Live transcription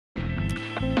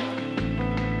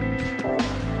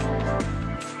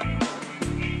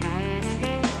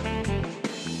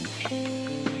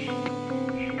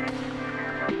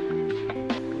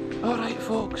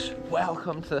folks,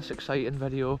 welcome to this exciting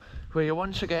video where you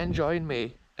once again join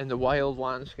me in the wild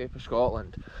landscape of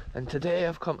Scotland, and today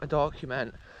I've come to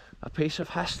document a piece of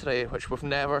history which we've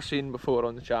never seen before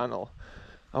on the channel.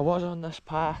 I was on this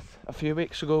path a few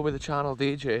weeks ago with the channel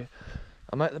DJ.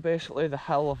 I'm at basically the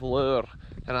Hill of Lour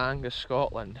in Angus,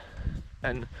 Scotland,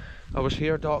 and I was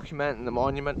here documenting the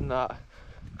monument and that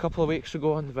a couple of weeks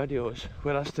ago on the videos,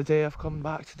 whereas today I've come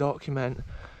back to document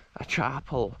a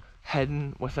chapel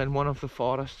hidden within one of the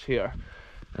forests here,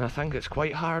 and I think it's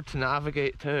quite hard to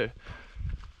navigate too.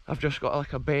 I've just got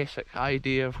like a basic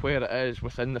idea of where it is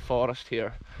within the forest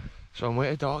here, so I'm going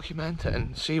to document it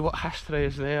and see what history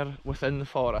is there within the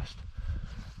forest.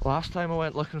 Last time I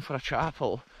went looking for a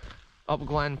chapel up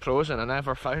Glen Prosen, I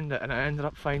never found it, and I ended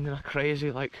up finding a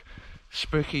crazy like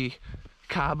spooky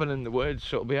cabin in the woods,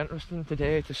 so it'll be interesting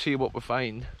today to see what we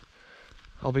find.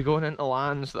 I'll be going into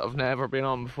lands that I've never been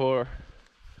on before,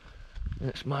 and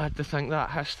it's mad to think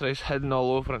that history's hidden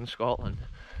all over in Scotland.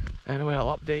 Anyway,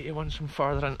 I'll update you once I'm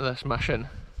further into this mission.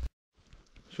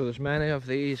 So there's many of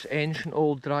these ancient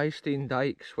old dry-stone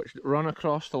dykes which run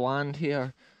across the land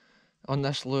here on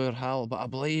this Lour Hill, but I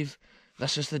believe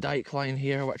this is the dyke line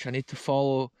here which I need to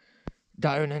follow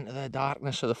down into the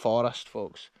darkness of the forest,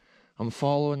 folks. I'm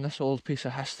following this old piece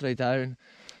of history down,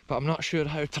 but I'm not sure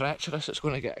how treacherous it's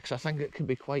going to get, because I think it can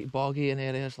be quite boggy in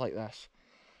areas like this.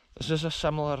 This is a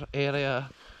similar area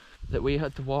that we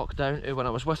had to walk down to when I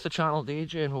was with the channel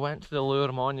DJ and we went to the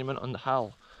Lour monument on the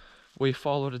hill. We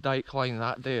followed a dyke line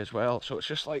that day as well, so it's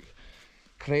just like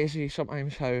crazy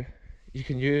sometimes how you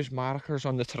can use markers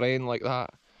on the terrain like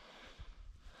that.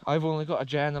 I've only got a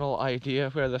general idea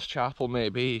where this chapel may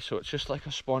be, so it's just like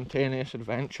a spontaneous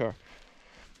adventure.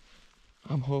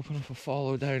 I'm hoping if I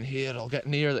follow down here I'll get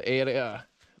near the area,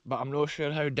 but I'm not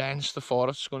sure how dense the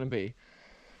forest's going to be,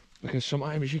 because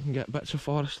sometimes you can get bits of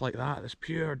forest like that that's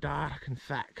pure dark and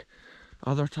thick.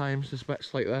 Other times there's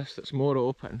bits like this that's more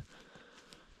open.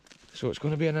 So it's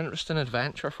going to be an interesting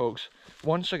adventure, folks.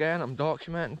 Once again, I'm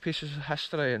documenting pieces of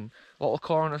history in little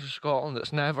corners of Scotland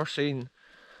that's never seen,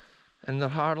 and they're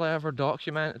hardly ever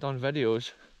documented on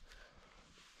videos.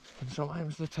 And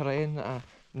sometimes the terrain that I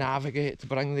navigate to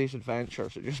bring these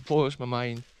adventures, it just blows my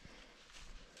mind.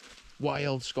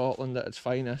 Wild Scotland at its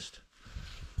finest.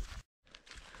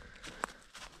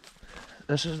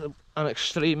 This is an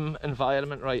extreme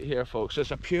environment right here, folks.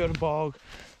 It's a pure bog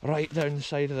right down the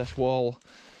side of this wall,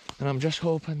 and I'm just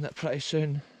hoping that pretty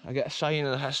soon I get a sign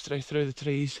of the history through the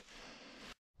trees.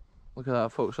 Look at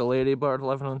that, folks, a ladybird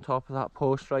living on top of that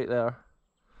post right there.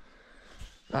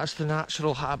 That's the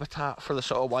natural habitat for the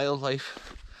sort of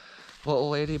wildlife. Little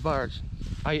ladybirds,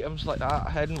 items like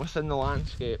that hidden within the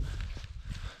landscape.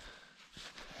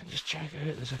 And just check it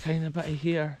out, there's a kind of bit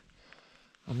here.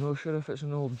 I'm not sure if it's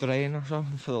an old drain or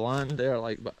something for the land there,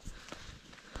 like, but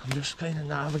I'm just kind of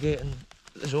navigating.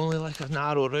 There's only like a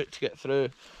narrow route to get through,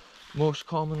 most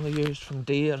commonly used from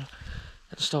deer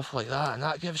and stuff like that, and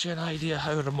that gives you an idea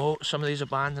how remote some of these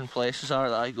abandoned places are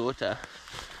that I go to.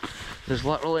 There's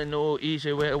literally no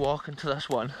easy way to walk into this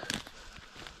one.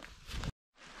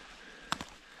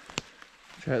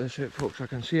 Check this out, folks, I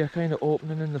can see a kind of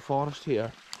opening in the forest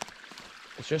here.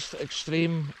 It's just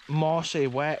extreme mossy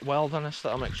wet wilderness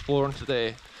that I'm exploring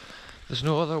today. There's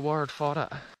no other word for it.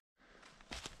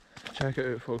 Check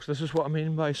it out, folks, this is what I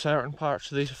mean by certain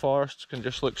parts of these forests can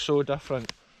just look so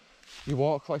different. You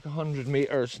walk like 100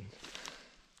 metres and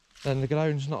then the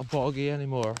ground's not boggy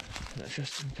anymore, and it's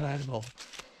just incredible.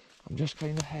 I'm just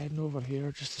kind of heading over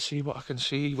here just to see what I can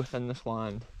see within this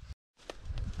land.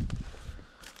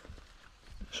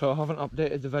 So I haven't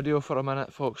updated the video for a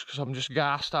minute, folks, because I'm just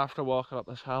gassed after walking up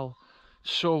this hill.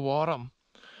 It's so warm,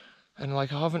 and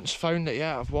like I haven't found it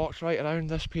yet. I've walked right around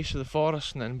this piece of the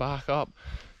forest and then back up.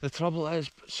 The trouble is,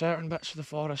 certain bits of the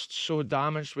forest so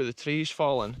damaged with the trees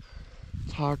falling,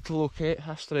 it's hard to locate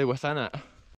history within it.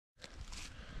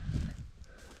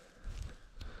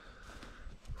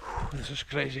 This is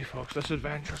crazy, folks, this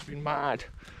adventure's been mad.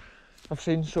 I've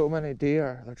seen so many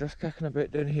deer, they're just kicking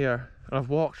about down here, and I've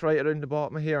walked right around the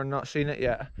bottom of here and not seen it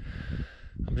yet.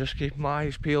 I'm just keeping my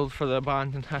eyes peeled for the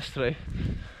abandoned history.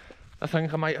 I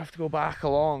think I might have to go back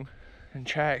along and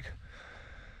check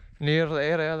near the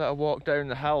area that I walked down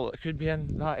the hill. It could be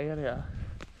in that area.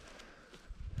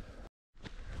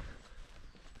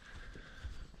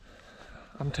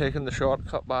 I'm taking the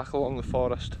shortcut back along the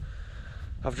forest.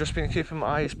 I've just been keeping my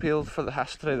eyes peeled for the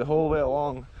history the whole way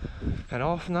along, and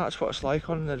often that's what it's like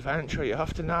on an adventure. You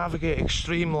have to navigate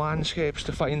extreme landscapes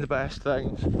to find the best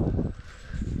things.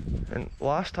 And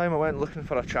last time I went looking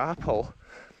for a chapel,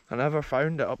 I never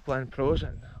found it up Glen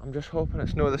Prosen. I'm just hoping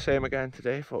it's no the same again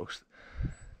today, folks.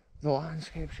 The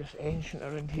landscape's just ancient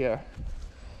around here.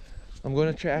 I'm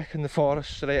going to check in the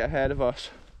forest straight ahead of us.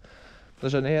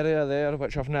 There's an area there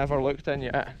which I've never looked in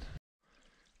yet.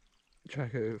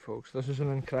 Check it out, folks. This is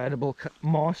an incredible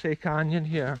mossy canyon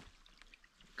here,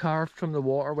 carved from the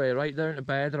waterway right down to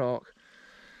bedrock.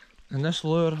 And this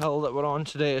Lour Hill that we're on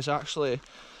today is actually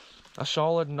a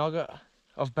solid nugget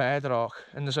of bedrock,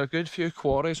 and there's a good few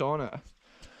quarries on it.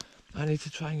 I need to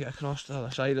try and get across to the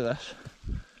other side of this.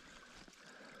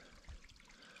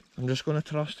 I'm just going to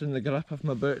trust in the grip of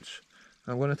my boots.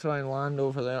 I'm going to try and land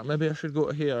over there. Maybe I should go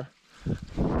to here.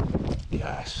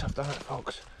 Yes, I've done it,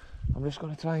 folks. I'm just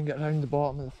going to try and get around the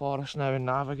bottom of the forest now and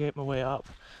navigate my way up.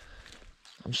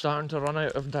 I'm starting to run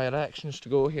out of directions to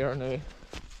go here now.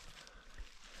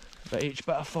 But each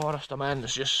bit of forest I'm in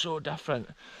is just so different.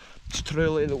 It's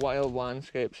truly the wild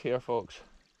landscapes here, folks.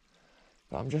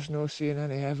 But I'm just not seeing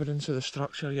any evidence of the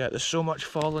structure yet. There's so much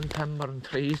fallen timber and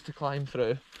trees to climb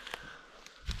through.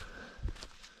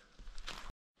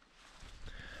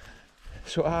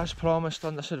 So as promised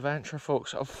on this adventure,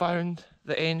 folks, I've found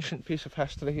the ancient piece of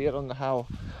history here on the hill.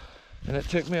 And it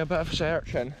took me a bit of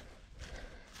searching.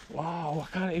 Wow,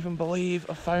 I can't even believe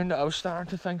I found it. I was starting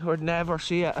to think I would never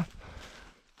see it.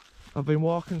 I've been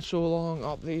walking so long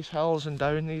up these hills and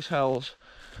down these hills,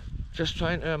 just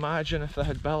trying to imagine if they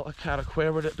had built a carrick,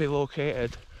 where would it be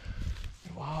located?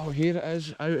 Wow, here it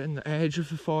is out in the edge of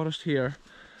the forest here,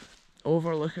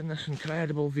 overlooking this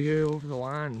incredible view over the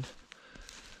land.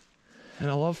 And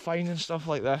I love finding stuff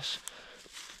like this.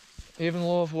 Even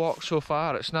though I've walked so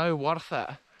far, it's now worth it.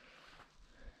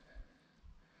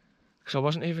 Because I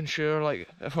wasn't even sure like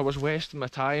if I was wasting my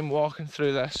time walking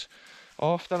through this.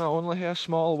 Often I only have a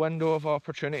small window of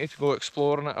opportunity to go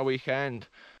exploring at a weekend.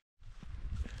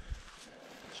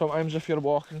 Sometimes if you're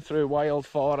walking through wild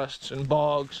forests and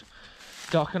bogs,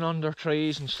 ducking under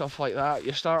trees and stuff like that,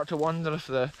 you start to wonder if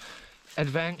the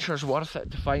adventure's worth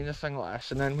it to find a thing like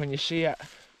this. And then when you see it,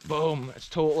 boom, it's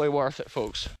totally worth it,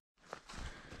 folks.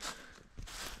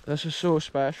 This is so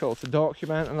special to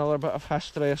document another bit of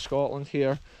history of Scotland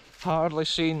here. Hardly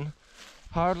seen,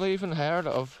 hardly even heard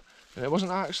of. And it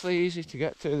wasn't actually easy to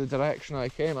get to the direction I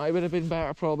came. I would have been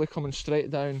better probably coming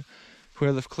straight down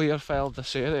where they've clear-felled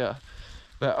this area.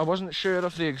 But I wasn't sure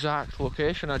of the exact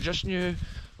location. I just knew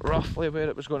roughly where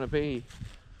it was going to be.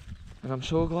 And I'm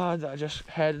so glad that I just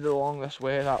headed along this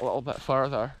way that little bit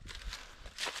further.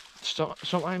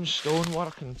 Sometimes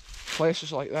stonework and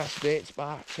places like this dates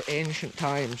back to ancient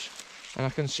times. And I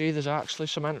can see there's actually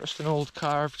some interesting old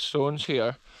carved stones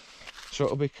here. So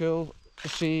it'll be cool to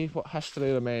see what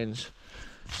history remains.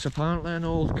 It's apparently an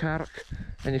old carrick,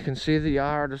 and you can see the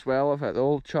yard as well of it, the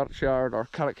old churchyard, or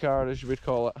kirkyard as you would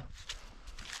call it.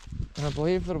 And I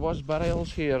believe there was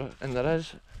burials here, and there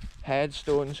is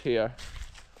headstones here.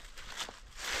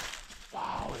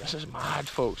 Wow, this is mad,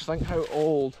 folks. Think how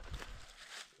old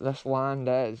this land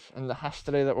is and the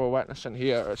history that we're witnessing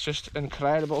here. It's just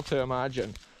incredible to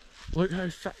imagine. Look how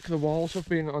thick the walls have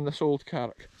been on this old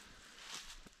carrick.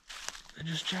 And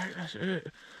just check this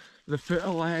out. They've put a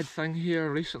lead thing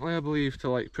here recently, I believe, to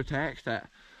like protect it.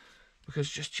 Because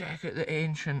just check out the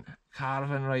ancient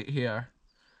carving right here.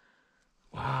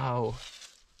 Wow.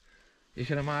 You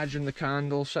can imagine the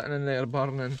candle sitting in there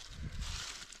burning.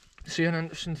 See, an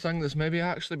interesting thing, there's maybe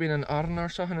actually been an urn or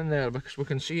something in there, because we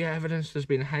can see evidence there's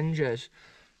been hinges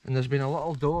and there's been a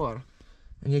little door.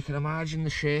 And you can imagine the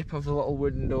shape of the little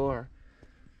wooden door.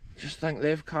 Just think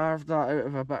they've carved that out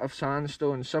of a bit of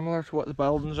sandstone, similar to what the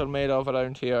buildings are made of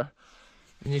around here.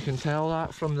 And you can tell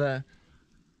that from the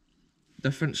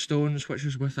different stones which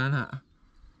is within it.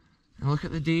 And look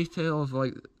at the detail of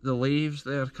like the leaves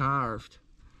there carved.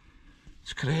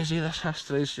 It's crazy, this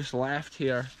history is just left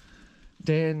here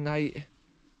day and night.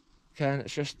 And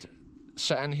it's just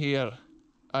sitting here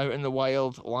out in the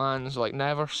wild lands like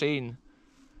never seen.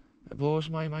 It blows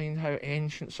my mind how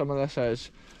ancient some of this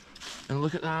is. And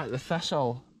look at that, the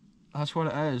thistle, that's what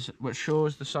it is, which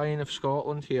shows the sign of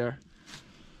Scotland here.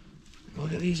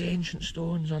 Look at these ancient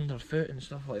stones underfoot and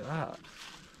stuff like that.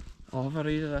 I'll have a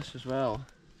read of this as well.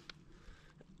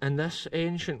 In this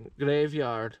ancient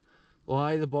graveyard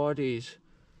lie the bodies,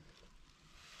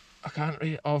 I can't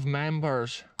read, of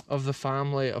members of the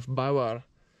family of Bower,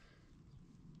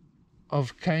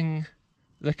 of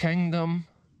the kingdom,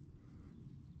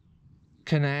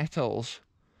 Kennetals,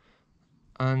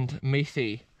 and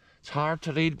Meathie. It's hard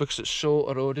to read because it's so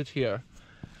eroded here.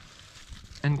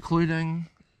 Including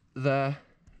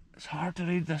it's hard to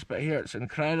read this bit here, it's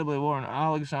incredibly worn.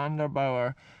 Alexander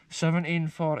Bower,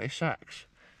 1746.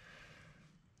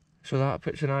 So that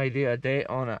puts an idea, a date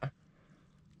on it.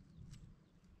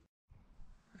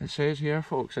 It says here,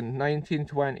 folks, in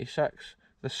 1926,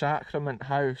 the Sacrament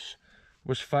House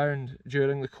was found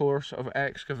during the course of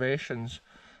excavations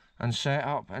and set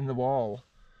up in the wall.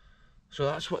 So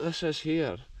that's what this is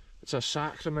here. It's a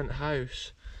Sacrament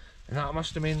House, and that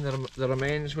must have mean the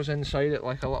remains was inside it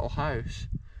like a little house.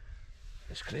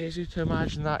 It's crazy to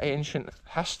imagine that ancient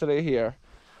history here.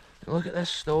 Look at this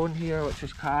stone here, which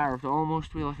is carved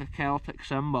almost with like a Celtic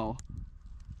symbol.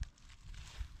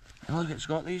 And look, it's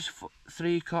got these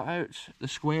 3 cutouts, the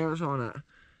squares on it.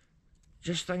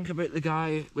 Just think about the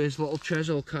guy with his little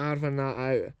chisel carving that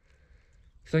out.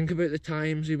 Think about the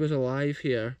times he was alive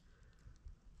here,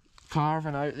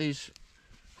 carving out these,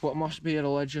 what must be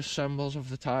religious symbols of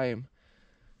the time.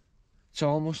 It's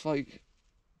almost like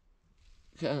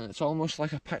a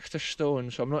Pictish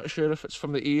stone, so I'm not sure if it's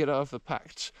from the era of the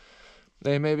Picts.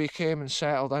 They maybe came and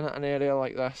settled in at an area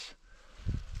like this.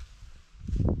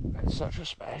 It's such a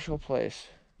special place.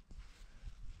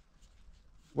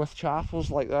 With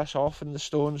chapels like this, often the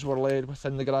stones were laid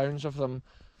within the grounds of them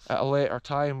at a later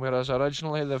time, whereas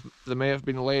originally they may have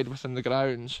been laid within the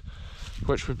grounds,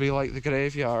 which would be like the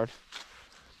graveyard.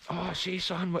 Oh, see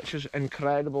something which is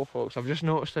incredible, folks. I've just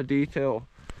noticed a detail.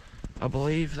 I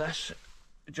believe this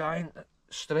giant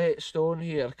straight stone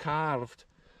here, carved,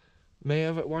 may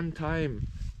have at one time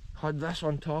had this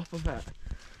on top of it.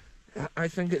 I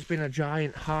think it's been a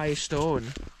giant high stone.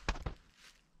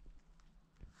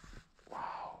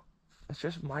 Wow, it's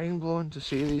just mind-blowing to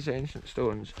see these ancient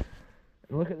stones.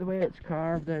 And look at the way it's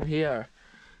carved in here.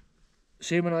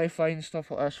 See, when I find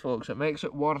stuff like this, folks, it makes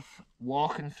it worth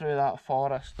walking through that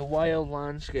forest, the wild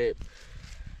landscape.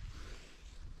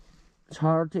 It's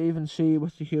hard to even see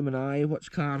with the human eye what's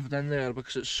carved in there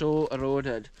because it's so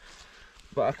eroded.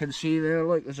 But I can see there,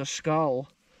 look, there's a skull.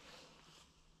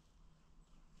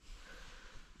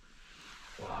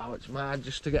 Wow, it's mad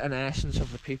just to get an essence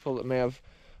of the people that may have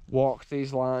walked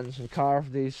these lands and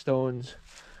carved these stones.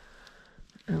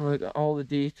 And look at all the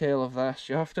detail of this.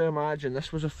 You have to imagine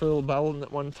this was a full building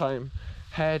at one time,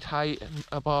 head height and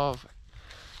above.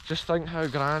 Just think how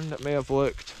grand it may have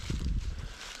looked.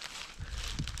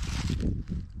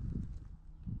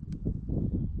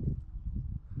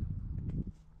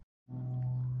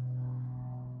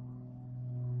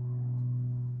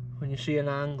 When you see an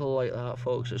angle like that,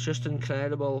 folks, it's just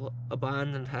incredible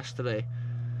abandoned history.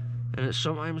 And it's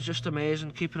sometimes just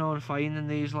amazing keeping on finding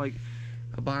these like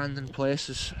abandoned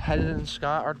places hidden and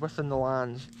scattered within the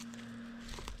lands.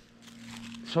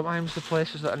 Sometimes the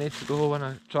places that I need to go when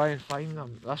I try and find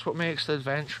them, that's what makes the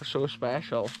adventure so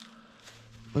special.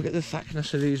 Look at the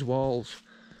thickness of these walls,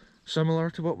 similar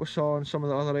to what we saw in some of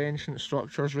the other ancient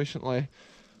structures recently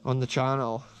on the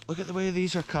channel. Look at the way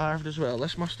these are carved as well.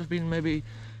 This must have been maybe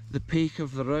the peak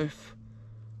of the roof.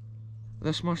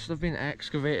 This must have been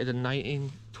excavated in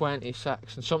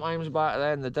 1926, and sometimes back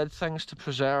then they did things to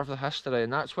preserve the history,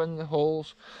 and that's when the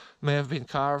holes may have been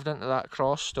carved into that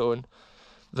cross stone.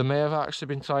 They may have actually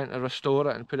been trying to restore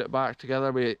it and put it back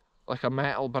together with like a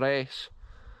metal brace.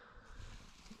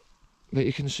 But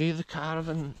you can see the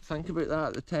carving, think about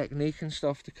that, the technique and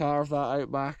stuff to carve that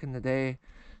out back in the day,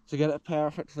 to get it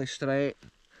perfectly straight.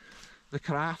 The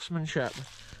craftsmanship.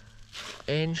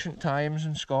 Ancient times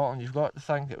in Scotland, you've got to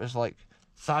think it was like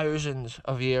thousands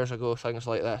of years ago, things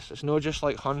like this. It's not just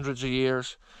like hundreds of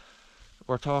years,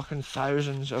 we're talking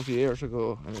thousands of years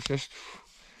ago, and it's just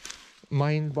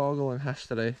mind-boggling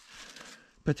history.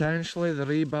 Potentially they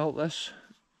rebuilt this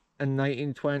in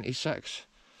 1926,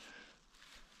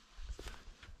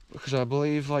 because I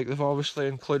believe like they've obviously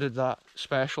included that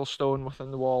special stone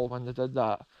within the wall when they did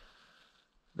that.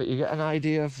 But you get an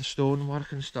idea of the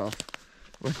stonework and stuff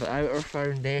with the outer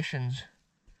foundations.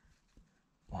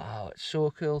 Wow, it's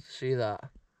so cool to see that.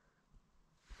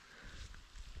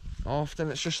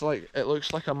 Often it's just like, it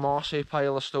looks like a mossy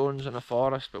pile of stones in a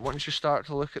forest, but once you start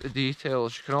to look at the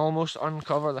details, you can almost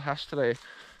uncover the history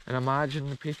and imagine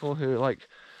the people who like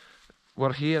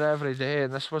were here every day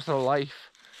and this was their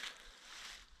life.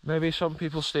 Maybe some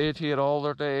people stayed here all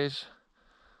their days,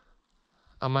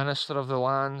 a minister of the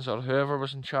lands or whoever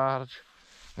was in charge.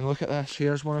 And look at this,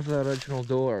 here's one of the original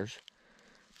doors.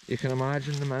 You can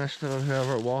imagine the minister or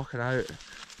whoever walking out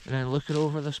and then looking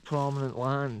over this prominent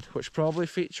land, which probably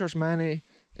features many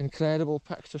incredible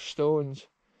Pictish stones.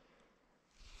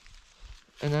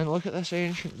 And then look at this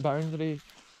ancient boundary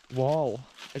wall.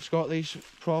 It's got these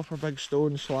proper big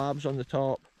stone slabs on the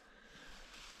top.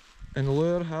 And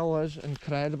Lour Hill is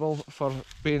incredible for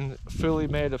being fully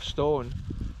made of stone.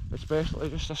 Especially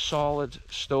just a solid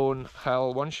stone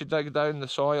hill. Once you dig down the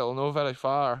soil, no very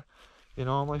far, you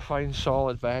normally find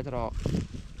solid bedrock.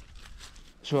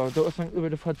 So I don't think they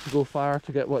would have had to go far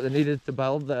to get what they needed to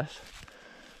build this.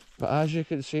 But as you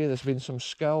can see, there's been some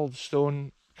skilled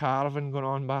stone carving going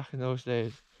on back in those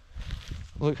days.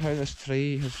 Look how this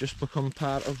tree has just become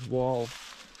part of the wall.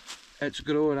 It's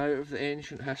growing out of the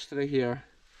ancient history here,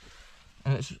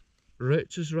 and its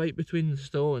roots is right between the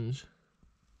stones.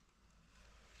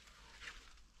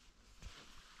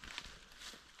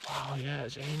 Wow, yeah,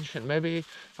 it's ancient. Maybe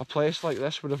a place like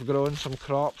this would have grown some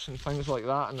crops and things like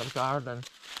that in their garden.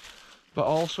 But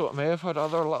also it may have had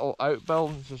other little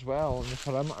outbuildings as well in the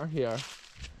perimeter here.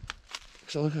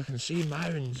 So look, I can see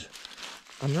mounds.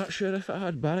 I'm not sure if it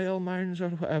had burial mounds or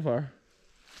whatever.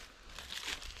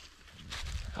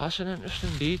 That's an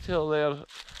interesting detail there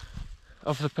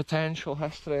of the potential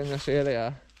history in this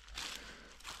area.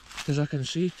 Because I can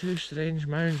see two strange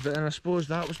mounds, but then I suppose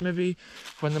that was maybe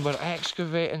when they were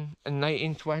excavating in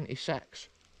 1926.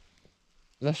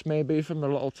 This may be from the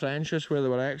little trenches where they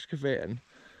were excavating.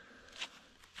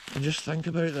 And just think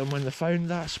about them when they found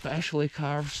that specially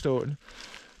carved stone.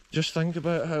 Just think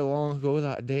about how long ago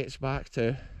that dates back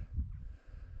to.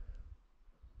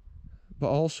 But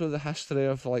also the history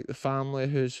of like the family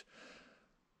who's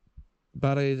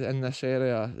buried in this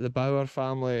area, the Bauer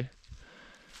family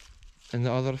and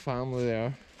the other family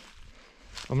there.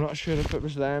 I'm not sure if it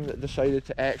was them that decided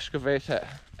to excavate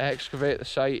the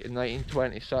site in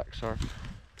 1926, or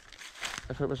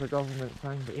if it was a government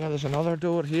thing. But yeah, there's another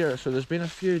door here, so there's been a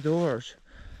few doors.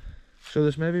 So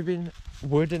there's maybe been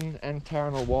wooden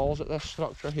internal walls at this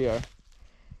structure here.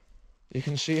 You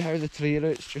can see how the tree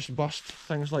roots just bust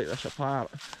things like this apart,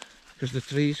 because the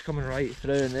tree's coming right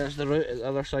through, and there's the root at the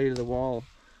other side of the wall.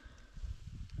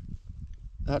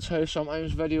 That's how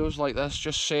sometimes videos like this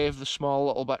just save the small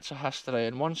little bits of history.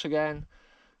 And once again,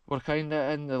 we're kind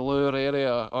of in the Lour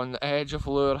area, on the edge of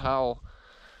Lour Hill,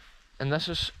 and this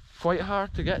is quite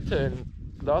hard to get to. And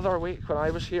the other week when I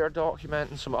was here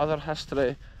documenting some other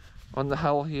history on the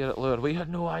hill here at Lour, we had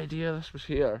no idea this was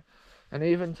here. And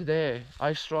even today,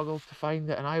 I struggled to find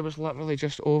it, and I was literally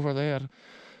just over there,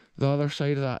 the other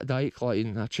side of that dike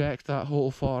line. I checked that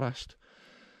whole forest,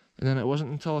 and then it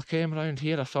wasn't until I came around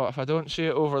here I thought if I don't see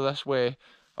it over this way,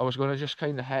 I was going to just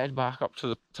kind of head back up to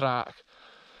the track.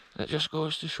 And it just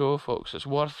goes to show, folks, it's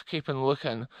worth keeping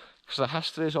looking, because the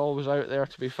history is always out there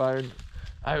to be found,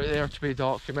 out there to be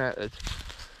documented.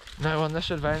 Now on this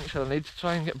adventure I need to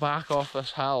try and get back off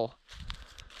this hill,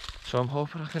 so I'm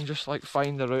hoping I can just like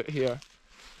find the route here.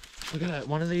 Look at it,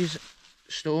 one of these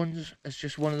stones is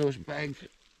just one of those big,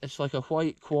 it's like a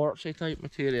white quartzy type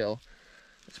material.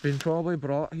 It's been probably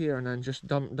brought here and then just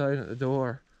dumped down at the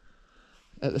door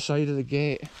at the side of the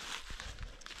gate.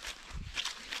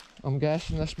 I'm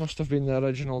guessing this must have been the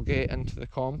original gate into the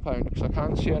compound, because I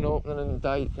can't see an opening in the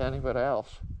dike anywhere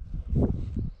else.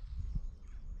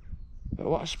 But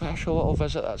what a special little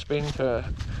visit that's been to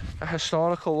a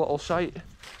historical little site.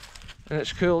 And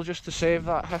it's cool just to save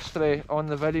that history on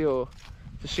the video,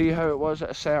 to see how it was at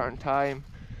a certain time,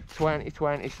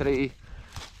 2023.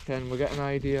 Then we get an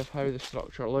idea of how the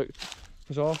structure looked.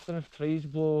 Because often if trees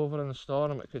blow over in a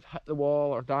storm, it could hit the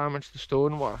wall or damage the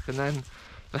stonework, and then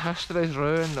the history's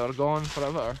ruined or gone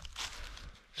forever.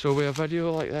 So with a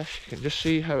video like this, you can just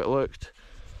see how it looked.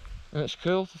 And it's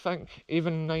cool to think,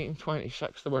 even in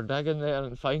 1926 they were digging there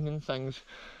and finding things.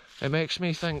 It makes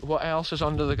me think, what else is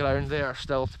under the ground there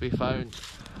still to be found?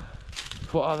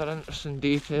 What other interesting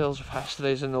details of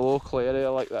histories in the local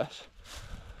area like this?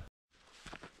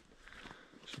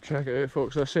 So check it out,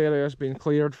 folks, this area has been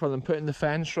cleared for them putting the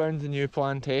fence around the new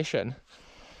plantation.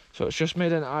 So it's just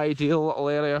made an ideal little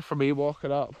area for me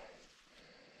walking up.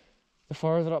 The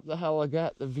further up the hill I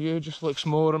get, the view just looks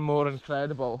more and more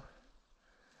incredible.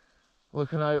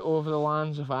 Looking out over the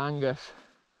lands of Angus,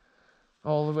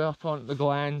 all the way up onto the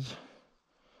glens.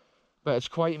 But it's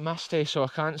quite misty, so I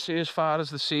can't see as far as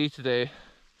the sea today.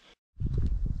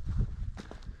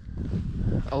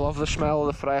 I love the smell of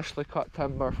the freshly cut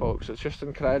timber, folks, it's just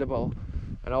incredible.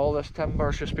 And all this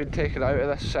timber's just been taken out of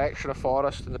this section of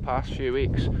forest in the past few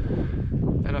weeks.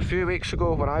 And a few weeks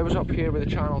ago when I was up here with the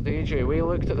channel DJ, we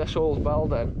looked at this old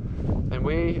building and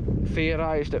we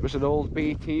theorised it was an old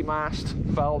BT mast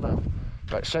building.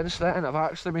 But since then I've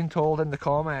actually been told in the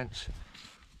comments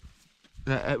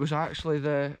that it was actually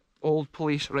the old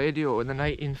police radio in the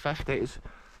 1950s,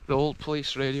 the old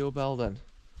police radio building.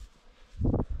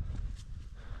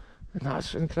 And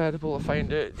that's incredible to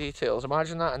find out details.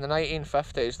 Imagine that in the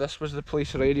 1950s, this was the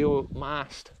police radio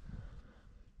mast.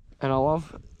 And I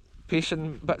love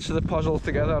piecing bits of the puzzle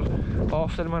together.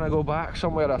 Often when I go back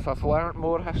somewhere, if I've learnt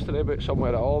more history about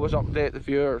somewhere, I always update the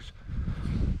viewers.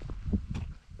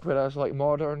 Whereas like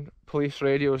modern police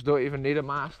radios don't even need a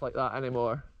mast like that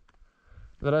anymore.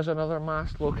 There is another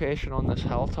mast location on this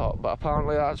hilltop, but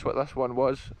apparently that's what this one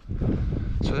was.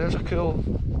 So there's a cool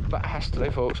bit of history,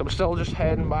 folks. I'm still just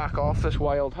heading back off this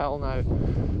wild hill now.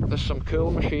 There's some cool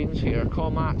machines here.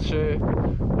 Komatsu,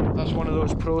 that's one of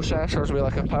those processors with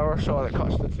like a power saw that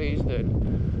cuts the trees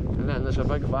down. And then there's a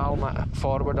big Valmet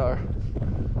forwarder.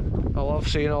 I love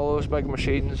seeing all those big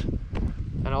machines.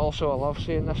 And also I love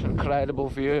seeing this incredible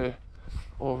view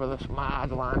over this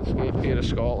mad landscape here of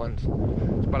Scotland.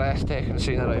 It's breathtaking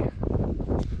scenery.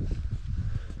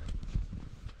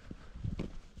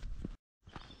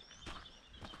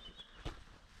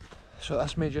 So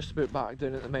that's me just about back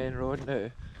down at the main road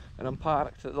now, and I'm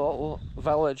parked at the little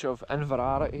village of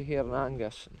Inverarity here in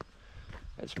Angus.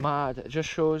 It's mad. It just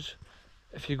shows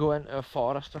if you go into a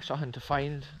forest or something to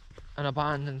find an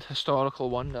abandoned historical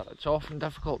wonder, it's often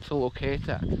difficult to locate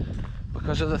it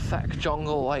because of the thick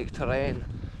jungle-like terrain,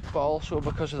 but also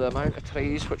because of the amount of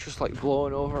trees which was like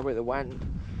blown over by the wind.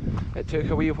 It took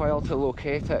a wee while to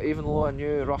locate it, even though I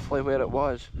knew roughly where it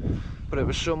was, but it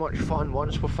was so much fun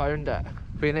once we found it,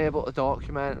 being able to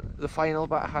document the final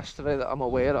bit of history that I'm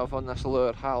aware of on this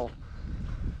Lour Hill.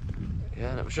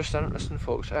 Yeah, and it was just interesting,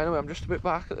 folks. Anyway, I'm just about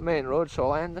back at the main road, so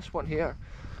I'll end this one here.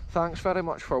 Thanks very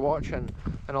much for watching,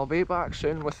 and I'll be back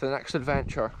soon with the next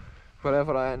adventure,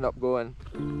 wherever I end up going.